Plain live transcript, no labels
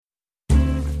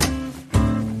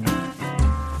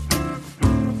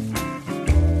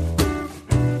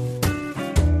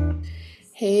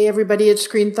Hey everybody, it's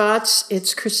Screen Thoughts.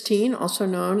 It's Christine, also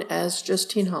known as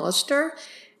Justine Hollister.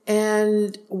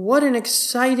 And what an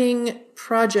exciting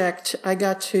project I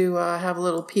got to have a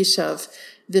little piece of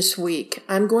this week.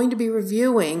 I'm going to be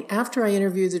reviewing, after I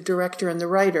interview the director and the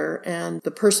writer and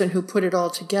the person who put it all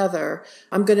together,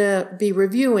 I'm going to be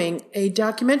reviewing a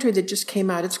documentary that just came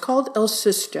out. It's called El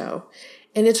Susto.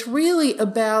 And it's really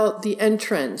about the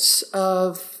entrance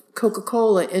of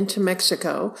Coca-Cola into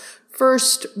Mexico.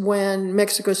 First, when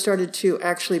Mexico started to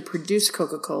actually produce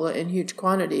Coca-Cola in huge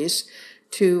quantities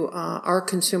to our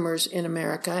consumers in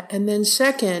America. And then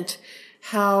second,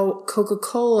 how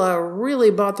Coca-Cola really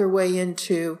bought their way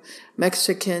into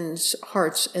Mexicans'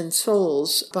 hearts and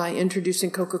souls by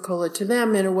introducing Coca-Cola to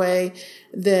them in a way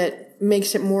that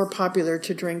makes it more popular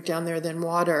to drink down there than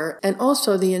water. And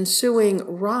also the ensuing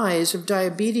rise of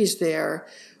diabetes there,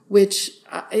 which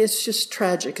it's just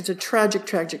tragic. It's a tragic,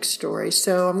 tragic story.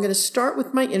 So I'm going to start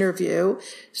with my interview.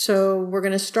 So we're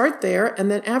going to start there.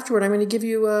 And then afterward, I'm going to give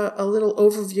you a little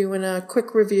overview and a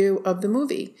quick review of the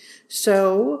movie.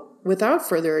 So without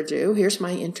further ado, here's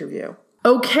my interview.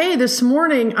 Okay, this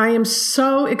morning, I am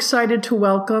so excited to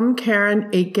welcome Karen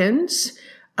Akins,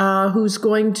 who's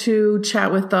going to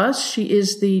chat with us. She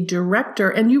is the director,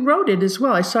 and you wrote it as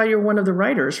well. I saw you're one of the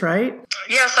writers, right?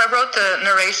 Yes, I wrote the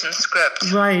narration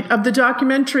script. Right. Of the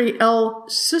documentary El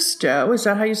Susto. Is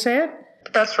that how you say it?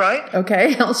 That's right.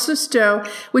 Okay. El Susto,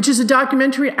 which is a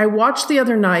documentary I watched the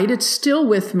other night. It's still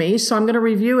with me, so I'm going to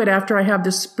review it after I have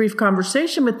this brief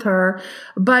conversation with her.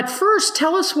 But first,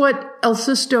 tell us what El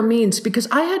Susto means, because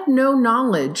I had no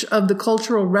knowledge of the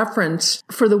cultural reference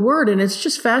for the word, and it's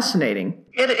just fascinating.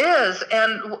 It is.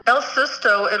 And El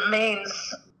Susto, it means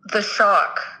the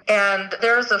shock. And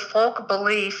there's a folk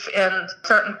belief in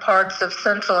certain parts of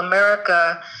Central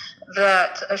America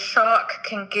that a shock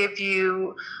can give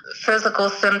you physical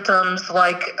symptoms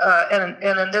like, and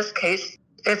in this case,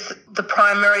 it's the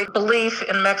primary belief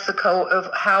in Mexico of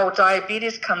how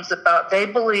diabetes comes about. They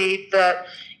believe that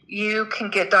you can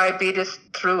get diabetes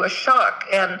through a shock.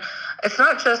 And it's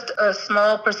not just a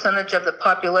small percentage of the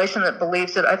population that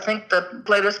believes it. I think the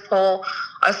latest poll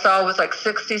I saw was like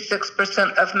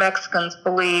 66% of Mexicans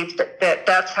believe that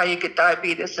that's how you get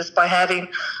diabetes, is by having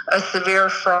a severe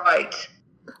fright.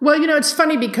 Well, it's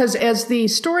funny because as the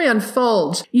story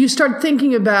unfolds, you start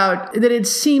thinking about that it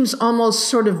seems almost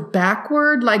sort of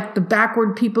backward, like the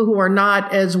backward people who are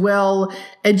not as well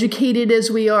educated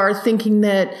as we are, thinking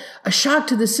that a shock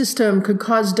to the system could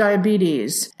cause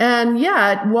diabetes. And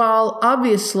yet, while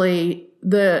obviously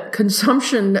the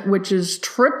consumption, which is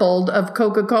tripled, of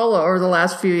Coca-Cola over the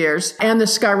last few years, and the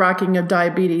skyrocketing of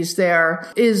diabetes there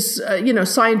is,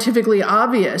 scientifically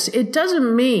obvious, it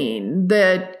doesn't mean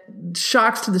that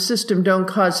shocks to the system don't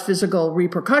cause physical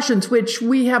repercussions, which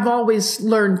we have always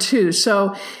learned too.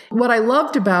 So what I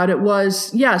loved about it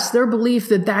was, yes, their belief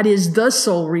that that is the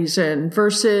sole reason,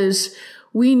 versus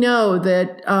we know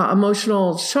that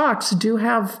emotional shocks do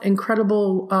have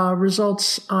incredible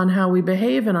results on how we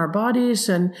behave in our bodies.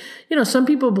 And, some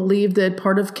people believe that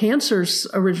part of cancer's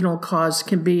original cause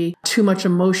can be too much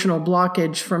emotional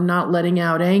blockage from not letting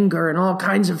out anger and all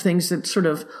kinds of things that sort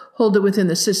of hold it within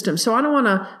the system. So I don't want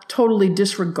to totally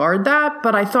disregard that,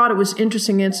 but I thought it was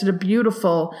interesting. It's a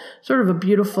beautiful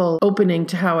opening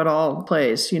to how it all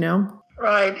plays,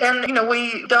 Right. And,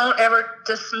 we don't ever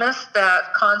dismiss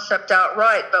that concept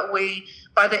outright, but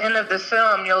by the end of the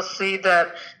film, you'll see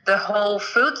that the whole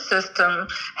food system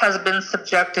has been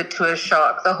subjected to a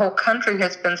shock. The whole country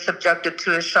has been subjected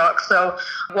to a shock. So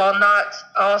while not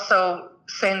also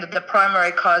saying that the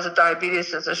primary cause of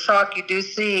diabetes is a shock, you do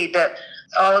see that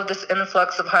all of this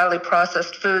influx of highly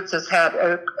processed foods has had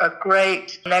a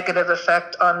great negative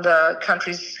effect on the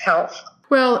country's health.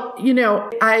 Well,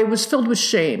 I was filled with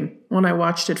shame when I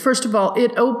watched it. First of all,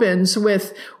 it opens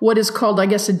with what is called, I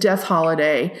guess, a death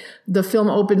holiday. The film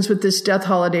opens with this death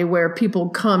holiday where people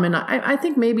come, and I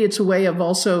think maybe it's a way of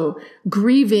also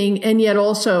grieving and yet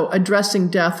also addressing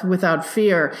death without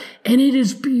fear. And it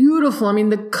is beautiful. I mean,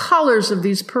 the colors of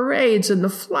these parades and the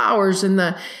flowers and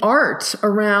the art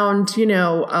around,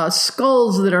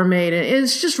 skulls that are made.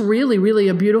 It's just really, really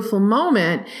a beautiful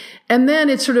moment. And then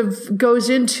it sort of goes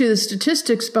into the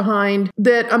statistics behind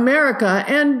that America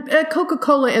and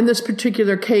Coca-Cola in this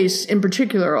particular case in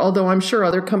particular, although I'm sure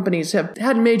other companies have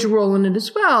had a major role in it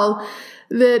as well,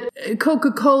 that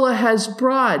Coca-Cola has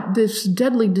brought this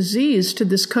deadly disease to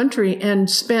this country and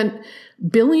spent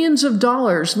billions of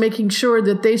dollars making sure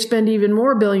that they spend even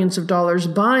more billions of dollars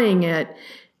buying it,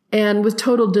 and with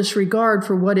total disregard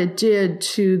for what it did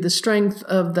to the strength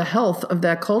of the health of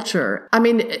that culture. I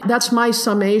mean, that's my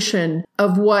summation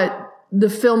of what the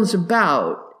film's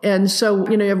about. And so,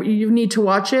 you need to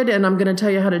watch it, and I'm going to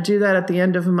tell you how to do that at the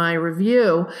end of my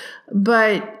review.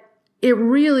 But it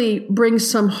really brings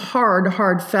some hard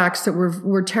facts that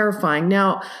were terrifying.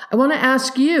 Now, I want to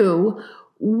ask you,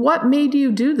 what made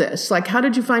you do this? Like, how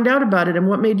did you find out about it, and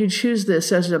what made you choose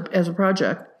this as a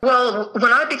project? Well,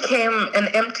 when I became an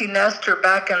empty nester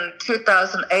back in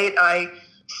 2008, I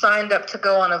signed up to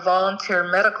go on a volunteer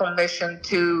medical mission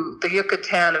to the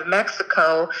Yucatan of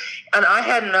Mexico. And I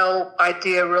had no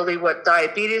idea really what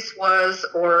diabetes was,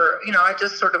 or, I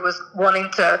just sort of was wanting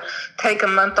to take a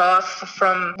month off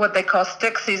from what they call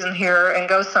stick season here and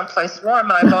go someplace warm.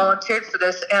 And I volunteered for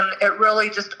this, and it really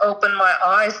just opened my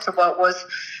eyes to what was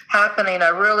happening. I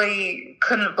really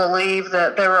couldn't believe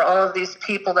that there were all of these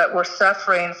people that were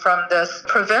suffering from this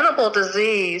preventable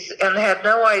disease and had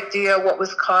no idea what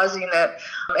was causing it.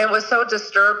 It was so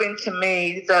disturbing to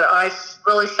me that I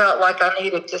really felt like I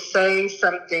needed to say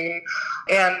something,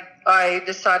 and I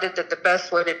decided that the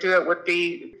best way to do it would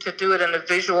be to do it in a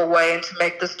visual way and to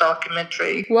make this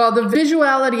documentary. Well, the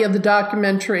visuality of the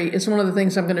documentary is one of the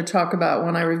things I'm going to talk about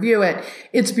when I review it.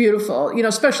 It's beautiful,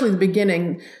 especially the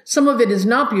beginning. Some of it is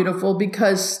not beautiful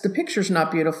because the picture's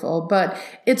not beautiful, but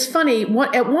it's funny.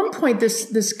 At one point,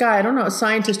 this guy, I don't know, a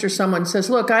scientist or someone says,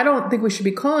 look, I don't think we should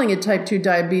be calling it type 2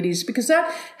 diabetes because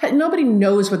nobody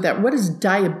knows what does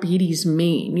diabetes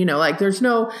mean? You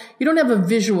don't have a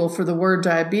visual for the word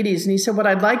diabetes. And he said, what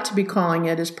I'd like to be calling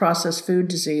it is processed food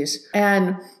disease.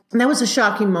 And that was a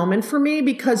shocking moment for me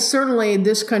because certainly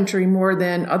this country, more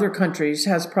than other countries,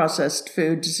 has processed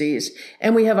food disease.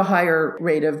 And we have a higher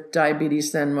rate of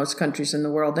diabetes than most countries in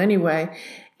the world anyway.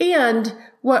 And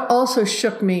what also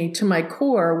shook me to my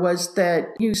core was that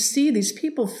you see these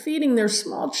people feeding their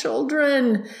small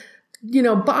children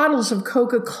bottles of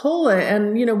Coca-Cola.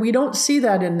 And, we don't see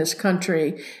that in this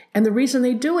country. And the reason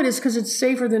they do it is because it's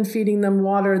safer than feeding them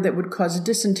water that would cause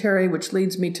dysentery, which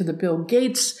leads me to the Bill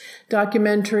Gates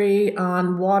documentary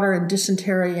on water and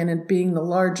dysentery and it being the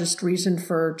largest reason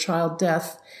for child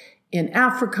death in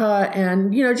Africa.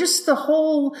 And, just the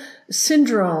whole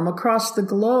syndrome across the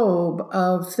globe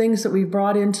of things that we've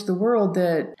brought into the world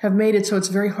that have made it so it's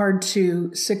very hard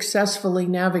to successfully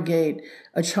navigate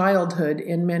a childhood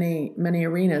in many, many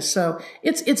arenas. So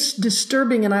it's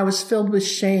disturbing. And I was filled with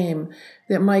shame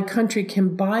that my country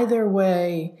can buy their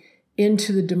way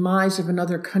into the demise of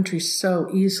another country so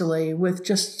easily with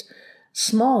just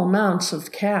small amounts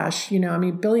of cash.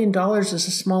 $1 billion is a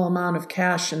small amount of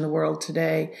cash in the world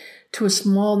today to a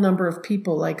small number of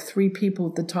people, like 3 people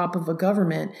at the top of a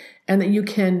government, and that you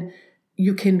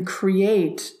can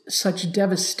create such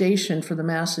devastation for the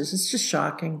masses. It's just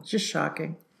shocking.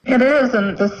 It is,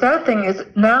 and the sad thing is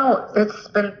now it's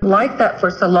been like that for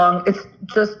so long. It's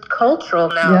just cultural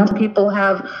now. Yeah. People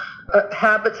have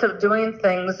habits of doing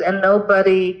things, and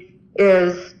nobody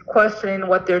is questioning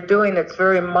what they're doing. It's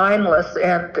very mindless,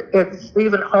 and it's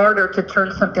even harder to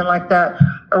turn something like that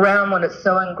around when it's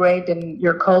so ingrained in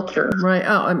your culture. Right.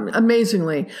 Oh,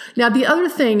 amazingly. Now, the other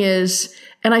thing is,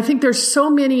 and I think there's so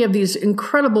many of these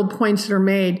incredible points that are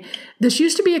made. This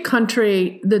used to be a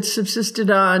country that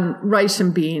subsisted on rice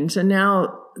and beans, and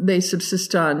now they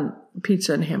subsist on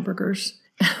pizza and hamburgers.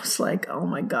 And I was like, oh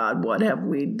my God, what have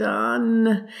we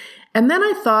done? And then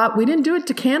I thought, we didn't do it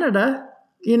to Canada.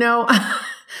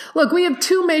 Look, we have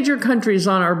 2 major countries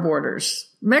on our borders,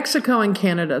 Mexico and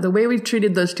Canada. The way we've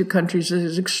treated those 2 countries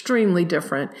is extremely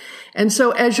different. And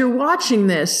so as you're watching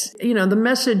this, the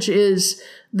message is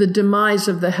the demise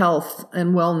of the health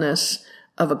and wellness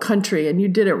of a country. And you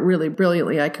did it really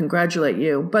brilliantly. I congratulate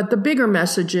you. But the bigger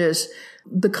message is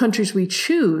the countries we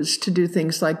choose to do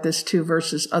things like this to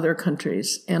versus other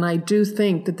countries. And I do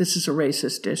think that this is a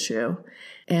racist issue.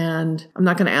 And I'm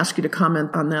not going to ask you to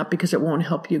comment on that because it won't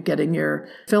help you getting your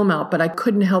film out. But I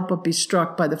couldn't help but be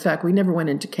struck by the fact we never went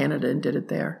into Canada and did it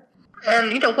there.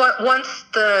 And once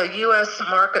the U.S.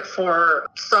 market for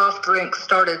soft drinks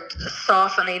started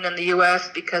softening in the U.S.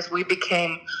 because we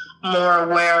became more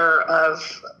aware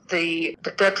of the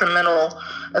detrimental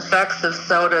effects of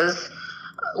sodas,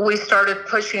 we started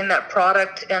pushing that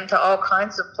product into all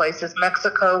kinds of places.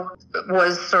 Mexico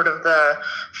was sort of the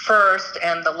first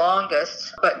and the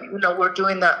longest, but we're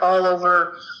doing that all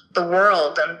over the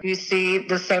world. And you see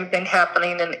the same thing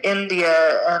happening in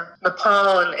India and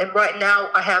Nepal. And right now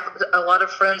I have a lot of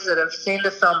friends that have seen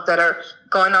the film that are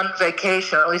going on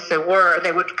vacation, or at least they were, and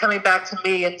they were coming back to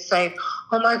me and saying,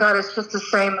 oh my God, it's just the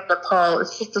same in Nepal.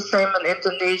 It's just the same in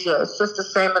Indonesia. It's just the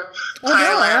same in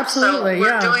Thailand. Yeah, absolutely. So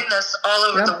we're doing this all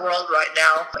over the world right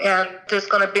now. And there's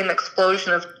going to be an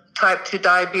explosion of type 2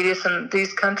 diabetes in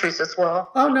these countries as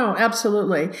well. Oh, no,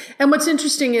 absolutely. And what's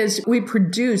interesting is we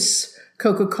produce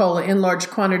Coca-Cola in large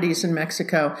quantities in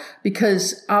Mexico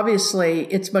because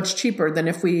obviously it's much cheaper than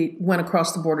if we went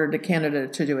across the border to Canada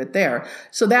to do it there.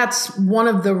 So that's one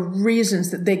of the reasons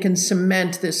that they can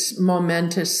cement this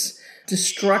momentous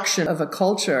destruction of a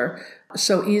culture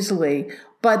so easily.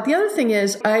 But the other thing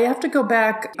is, I have to go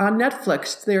back on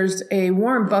Netflix. There's a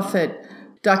Warren Buffett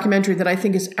documentary that I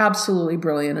think is absolutely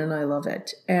brilliant, and I love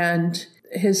it. And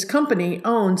his company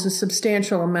owns a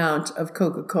substantial amount of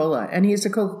Coca-Cola, and he has a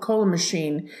Coca-Cola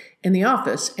machine in the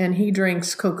office, and he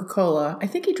drinks Coca-Cola. I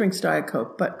think he drinks Diet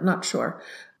Coke, but not sure.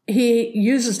 He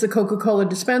uses the Coca-Cola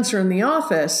dispenser in the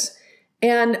office,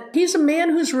 and he's a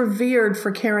man who's revered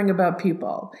for caring about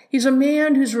people. He's a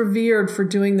man who's revered for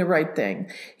doing the right thing.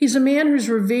 He's a man who's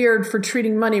revered for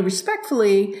treating money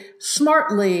respectfully,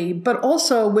 smartly, but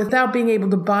also without being able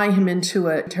to buy him into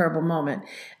a terrible moment.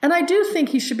 And I do think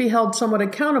he should be held somewhat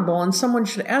accountable, and someone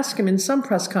should ask him in some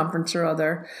press conference or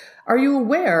other, are you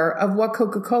aware of what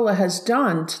Coca-Cola has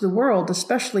done to the world,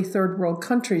 especially third world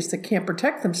countries that can't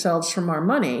protect themselves from our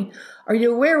money? Are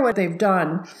you aware what they've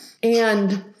done?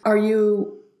 And are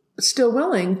you still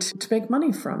willing to make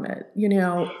money from it? You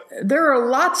know, there are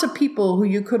lots of people who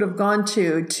you could have gone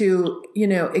to, you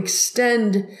know,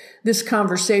 extend this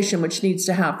conversation, which needs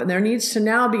to happen. There needs to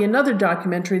now be another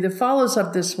documentary that follows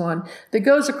up this one, that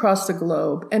goes across the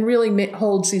globe and really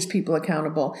holds these people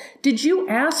accountable. Did you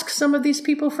ask some of these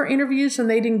people for interviews and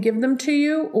they didn't give them to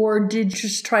you? Or did you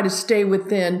just try to stay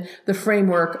within the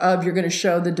framework of you're going to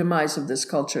show the demise of this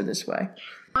culture this way?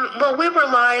 Well, we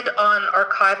relied on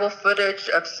archival footage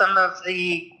of some of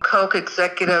the Coke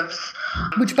executives.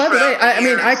 Which, by the way, I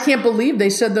mean, I can't believe they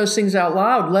said those things out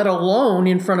loud, let alone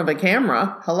in front of a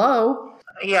camera. Hello?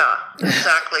 Yeah,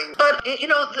 exactly. But, you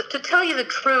know, to tell you the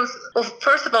truth, well,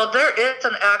 first of all, there is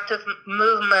an active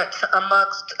movement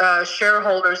amongst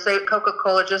shareholders.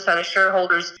 Coca-Cola just had a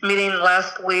shareholders meeting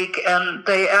last week, and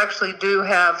they actually do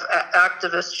have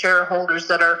activist shareholders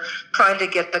that are trying to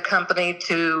get the company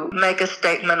to make a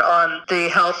statement on the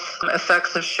health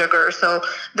effects of sugar. So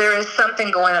there is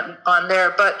something going on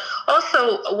there. But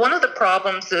also, one of the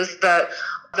problems is that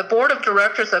the board of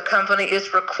directors of a company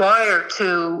is required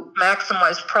to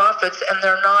maximize profits, and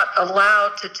they're not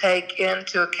allowed to take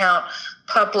into account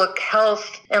public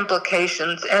health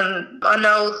implications. And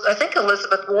I think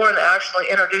Elizabeth Warren actually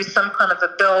introduced some kind of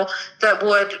a bill that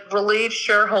would relieve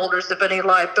shareholders of any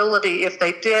liability if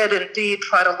they did indeed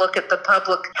try to look at the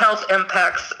public health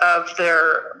impacts of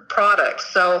their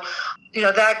products. So, you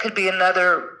know, that could be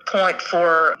another point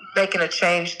for making a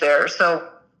change there. So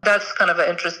that's kind of an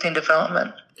interesting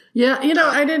development. Yeah, you know,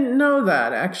 I didn't know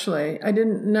that, actually. I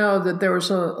didn't know that there was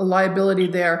a liability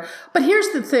there. But here's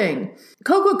the thing.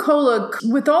 Coca-Cola,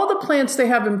 with all the plants they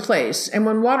have in place, and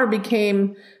when water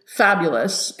became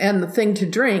fabulous and the thing to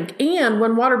drink, and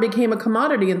when water became a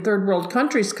commodity in third world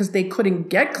countries because they couldn't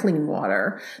get clean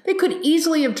water, they could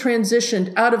easily have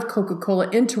transitioned out of Coca-Cola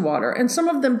into water. And some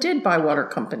of them did buy water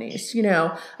companies. You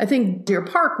know, I think Deer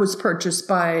Park was purchased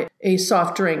by a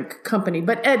soft drink company.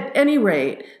 But at any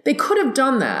rate, they could have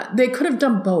done that. They could have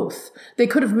done both. They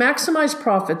could have maximized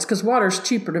profits because water's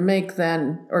cheaper to make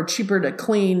or cheaper to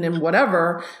clean and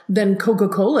whatever than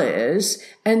Coca-Cola is.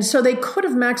 And so they could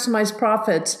have maximized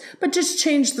profits, but just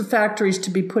changed the factories to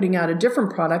be putting out a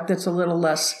different product that's a little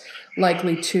less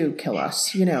likely to kill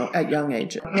us, you know, at young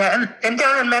ages. Yeah, and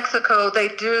down in Mexico, they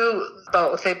do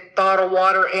both. They bottle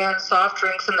water and soft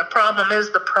drinks, and the problem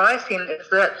is the pricing is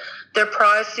that they're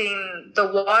pricing the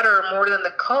water more than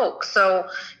the Coke. So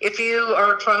if you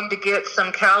are trying to get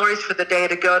some calories for the day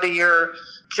to go to your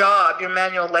job, your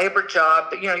manual labor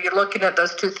job, you know, you're looking at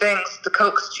those two things. The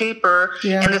Coke's cheaper,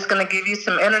 and it's going to give you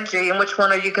some energy. And which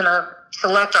one are you going to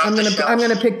select off the shelf? I'm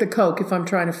going to pick the Coke if I'm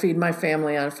trying to feed my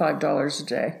family on $5 a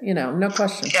day. You know, no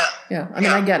question. Yeah. I mean,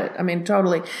 I get it. I mean,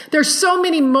 totally. There's so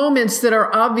many moments that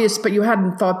are obvious, but you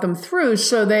hadn't thought them through.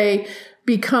 So they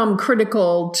become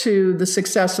critical to the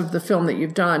success of the film that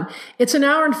you've done. It's an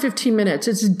hour and 15 minutes.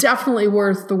 It's definitely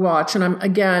worth the watch. And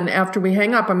after we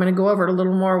hang up, I'm going to go over it a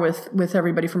little more with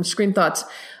everybody from Screen Thoughts.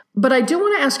 But I do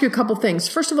want to ask you a couple things.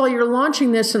 First of all, you're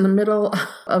launching this in the middle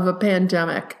of a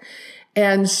pandemic.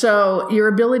 And so your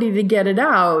ability to get it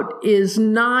out is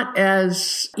not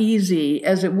as easy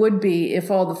as it would be if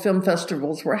all the film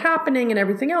festivals were happening and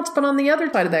everything else. But on the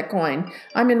other side of that coin,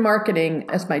 I'm in marketing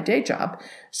as my day job.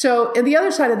 So on the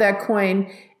other side of that coin,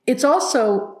 it's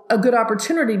also a good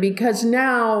opportunity because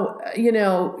now, you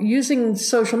know, using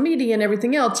social media and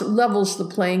everything else levels the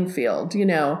playing field. You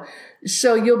know,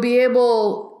 So you'll be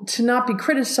able to not be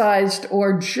criticized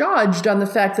or judged on the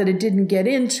fact that it didn't get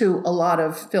into a lot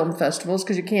of film festivals,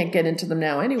 because you can't get into them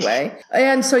now anyway.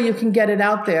 And so you can get it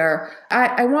out there.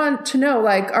 I want to know,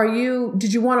 like,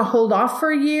 did you want to hold off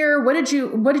for a year? What did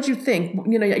you think?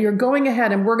 You know, you're going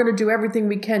ahead and we're going to do everything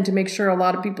we can to make sure a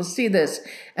lot of people see this.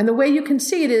 And the way you can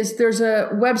see it is there's a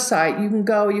website. You can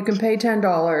go, you can pay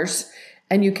 $10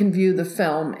 and you can view the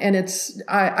film. And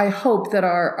I hope that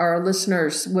our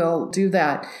listeners will do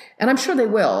that. And I'm sure they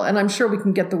will. And I'm sure we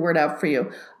can get the word out for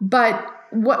you. But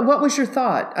what was your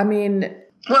thought? I mean,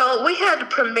 well, we had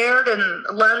premiered in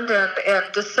London in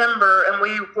December, and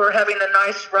we were having a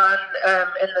nice run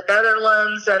in the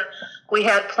Netherlands, and we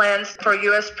had plans for a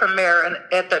U.S. premiere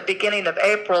at the beginning of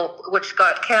April, which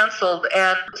got canceled.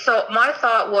 And so my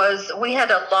thought was, we had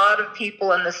a lot of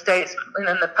people in the States and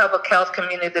in the public health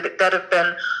community that have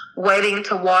been waiting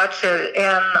to watch it.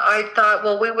 And I thought,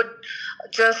 well, we would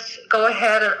just go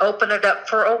ahead and open it up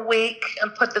for a week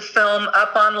and put the film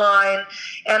up online.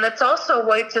 And it's also a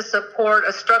way to support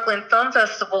a struggling film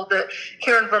festival that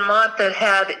here in Vermont that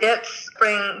had its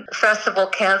spring festival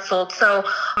canceled. So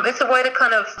it's a way to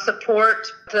kind of support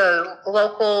the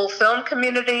local film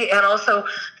community, and also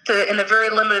in a very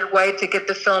limited way, to get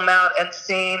the film out and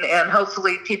seen, and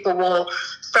hopefully people will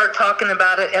start talking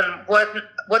about it. And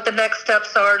what the next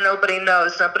steps are, nobody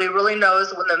knows. Nobody really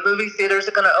knows when the movie theaters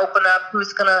are going to open up,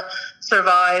 who's going to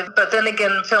survive. But then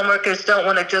again, filmmakers don't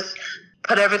want to just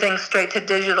put everything straight to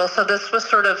digital. So this was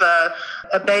sort of a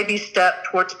baby step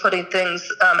towards putting things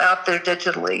out there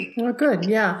digitally. Oh, good.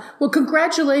 Yeah. Well,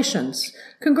 congratulations.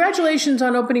 Congratulations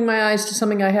on opening my eyes to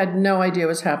something I had no idea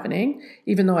was happening,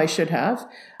 even though I should have.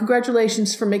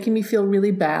 Congratulations for making me feel really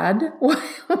bad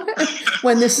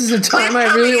when this is a time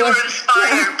I really want.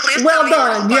 Well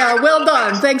done. Yeah, well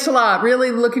done. Thanks a lot.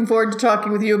 Really looking forward to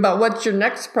talking with you about what's your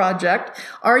next project.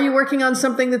 Are you working on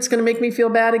something that's going to make me feel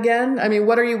bad again? I mean,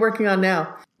 what are you working on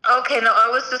now? Okay, no, I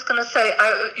was just going to say,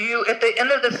 you at the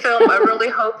end of the film, I really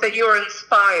hope that you are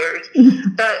inspired.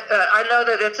 That I know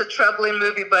that it's a troubling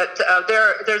movie, but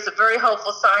there's a very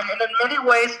hopeful sign. And in many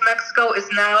ways, Mexico is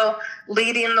now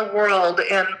leading the world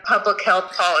in public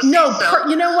health policy. No,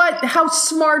 you know what? How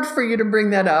smart for you to bring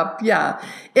that up. Yeah.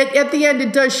 At the end,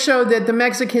 it does show that the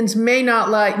Mexicans may not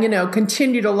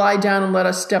continue to lie down and let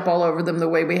us step all over them the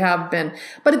way we have been.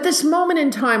 But at this moment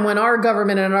in time, when our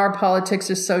government and our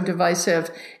politics is so divisive,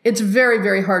 it's very,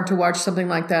 very hard to watch something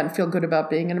like that and feel good about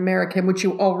being an American, which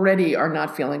you already are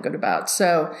not feeling good about.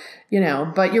 So,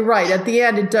 but you're right. At the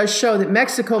end, it does show that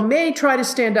Mexico may try to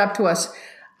stand up to us.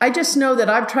 I just know that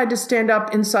I've tried to stand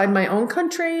up inside my own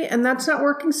country, and that's not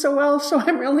working so well. So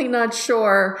I'm really not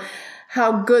sure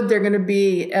how good they're going to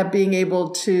be at being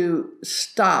able to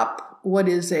stop what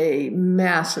is a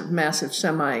massive, massive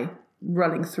semi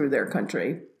running through their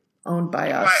country, owned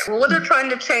by us. Right. Well, they're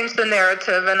trying to change the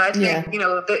narrative, and I think,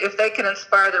 if they can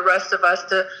inspire the rest of us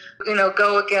to,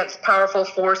 go against powerful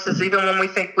forces, even when we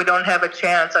think we don't have a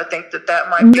chance, I think that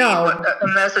might be a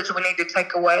message we need to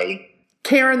take away.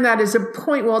 Karen, that is a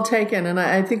point well taken, and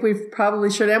I think we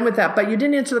probably should end with that. But you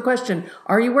didn't answer the question.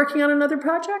 Are you working on another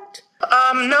project?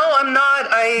 No, I'm not.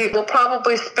 I will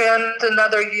probably spend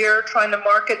another year trying to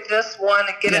market this one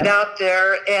and get it out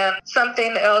there. And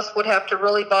something else would have to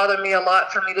really bother me a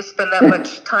lot for me to spend that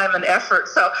much time and effort.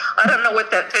 So I don't know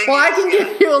what that thing is. Well, I can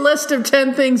give you a list of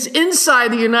 10 things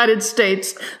inside the United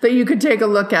States that you could take a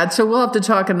look at. So we'll have to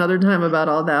talk another time about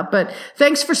all that. But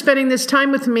thanks for spending this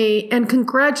time with me, and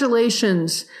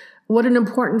congratulations. What an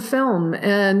important film.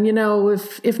 And,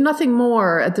 if nothing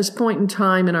more at this point in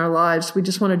time in our lives, we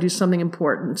just want to do something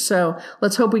important. So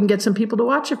let's hope we can get some people to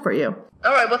watch it for you.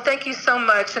 All right. Well, thank you so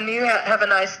much. And you have a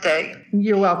nice day.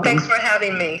 You're welcome. Thanks for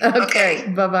having me.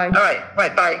 Okay. Bye-bye. All right.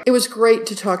 Right. Bye. It was great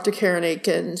to talk to Karen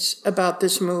Akins about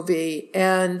this movie.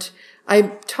 And I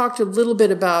talked a little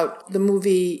bit about the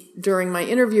movie during my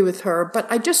interview with her, but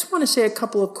I just want to say a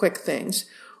couple of quick things.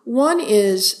 One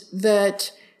is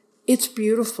that it's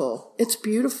beautiful. It's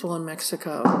beautiful in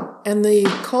Mexico. And the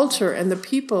culture and the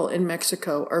people in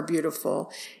Mexico are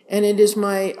beautiful. And it is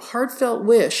my heartfelt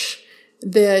wish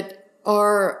that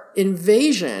our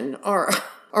invasion, our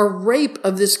rape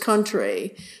of this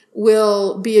country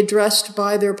will be addressed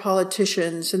by their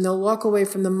politicians, and they'll walk away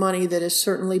from the money that has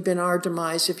certainly been our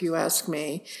demise, if you ask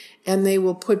me. And they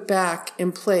will put back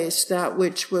in place that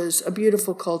which was a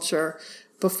beautiful culture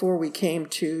before we came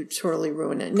to totally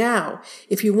ruin it. Now,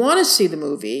 if you want to see the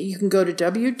movie, you can go to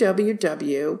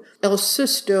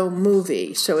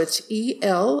www.elsustomovie. So it's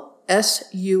ELSUSTO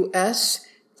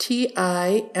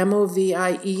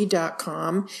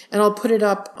TIMOVIE.com. And I'll put it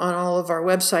up on all of our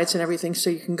websites and everything so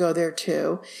you can go there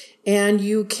too. And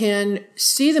you can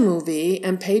see the movie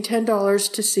and pay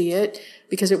 $10 to see it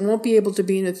because it won't be able to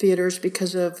be in the theaters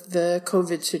because of the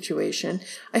COVID situation.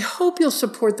 I hope you'll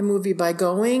support the movie by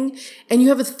going. And you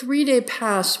have a 3-day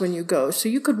pass when you go. So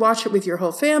you could watch it with your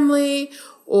whole family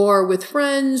or with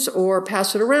friends, or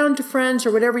pass it around to friends,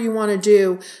 or whatever you want to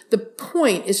do. The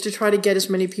point is to try to get as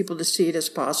many people to see it as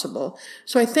possible.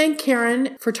 So I thank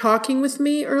Karen for talking with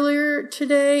me earlier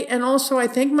today, and also I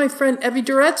thank my friend Evie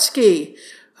Duretsky,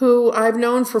 who I've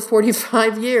known for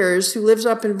 45 years, who lives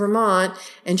up in Vermont,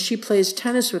 and she plays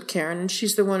tennis with Karen, and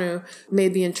she's the one who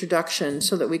made the introduction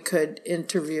so that we could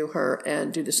interview her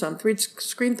and do this on 3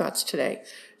 Screen Thoughts today.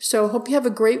 So hope you have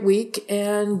a great week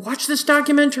and watch this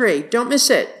documentary. Don't miss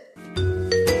it.